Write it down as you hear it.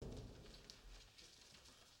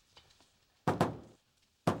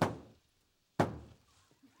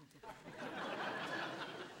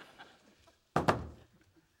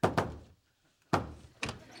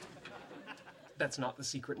That's not the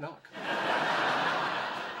secret knock.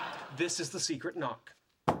 This is the secret knock.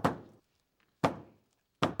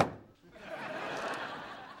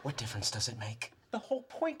 What difference does it make? The whole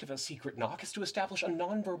point of a secret knock is to establish a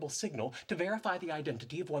nonverbal signal to verify the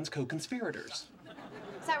identity of one's co-conspirators.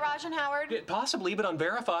 Is that Raj and Howard? Possibly, but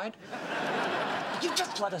unverified. You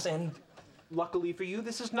just let us in. Luckily for you,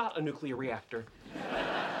 this is not a nuclear reactor.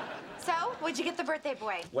 So, what'd you get the birthday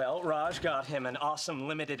boy? Well, Raj got him an awesome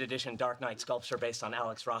limited edition Dark Knight sculpture based on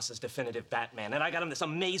Alex Ross's definitive Batman, and I got him this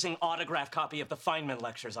amazing autographed copy of the Feynman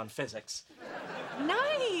lectures on physics.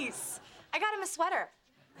 Nice! I got him a sweater.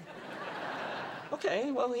 Okay,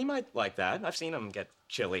 well, he might like that. I've seen him get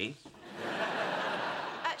chilly.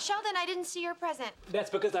 Sheldon, I didn't see your present. That's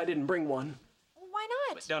because I didn't bring one. Why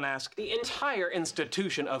not? Don't ask. The entire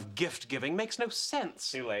institution of gift giving makes no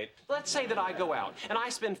sense. Too late. Let's say that I go out and I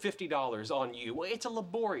spend $50 on you. Well, it's a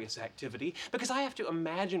laborious activity because I have to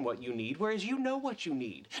imagine what you need, whereas you know what you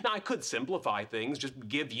need. Now, I could simplify things, just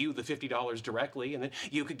give you the $50 directly, and then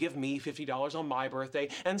you could give me $50 on my birthday,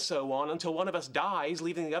 and so on until one of us dies,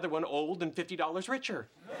 leaving the other one old and $50 richer.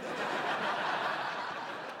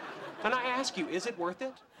 And I ask you, is it worth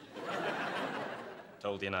it?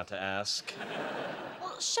 Told you not to ask.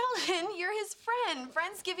 Well, Sheldon, you're his friend.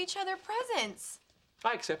 Friends give each other presents.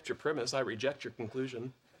 I accept your premise. I reject your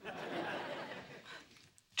conclusion.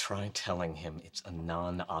 Try telling him it's a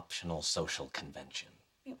non-optional social convention.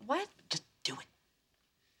 Wait, what? Just do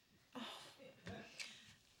it.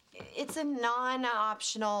 It's a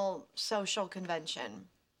non-optional social convention.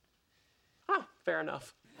 Huh, fair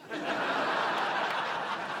enough.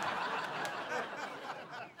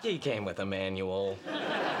 He came with a manual.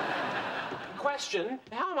 Question,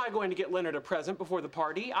 how am I going to get Leonard a present before the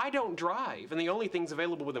party? I don't drive, and the only things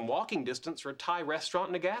available within walking distance are a Thai restaurant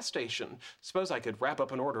and a gas station. Suppose I could wrap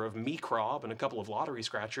up an order of meat crab and a couple of lottery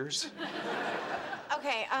scratchers.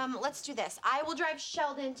 Okay, let's do this. I will drive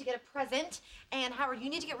Sheldon to get a present, and Howard, you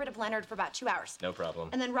need to get rid of Leonard for about 2 hours. No problem.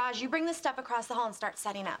 And then Raj, you bring this stuff across the hall and start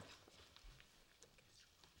setting up.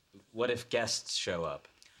 What if guests show up?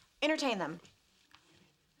 Entertain them.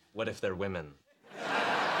 What if they're women?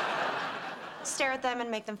 Stare at them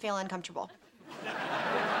and make them feel uncomfortable.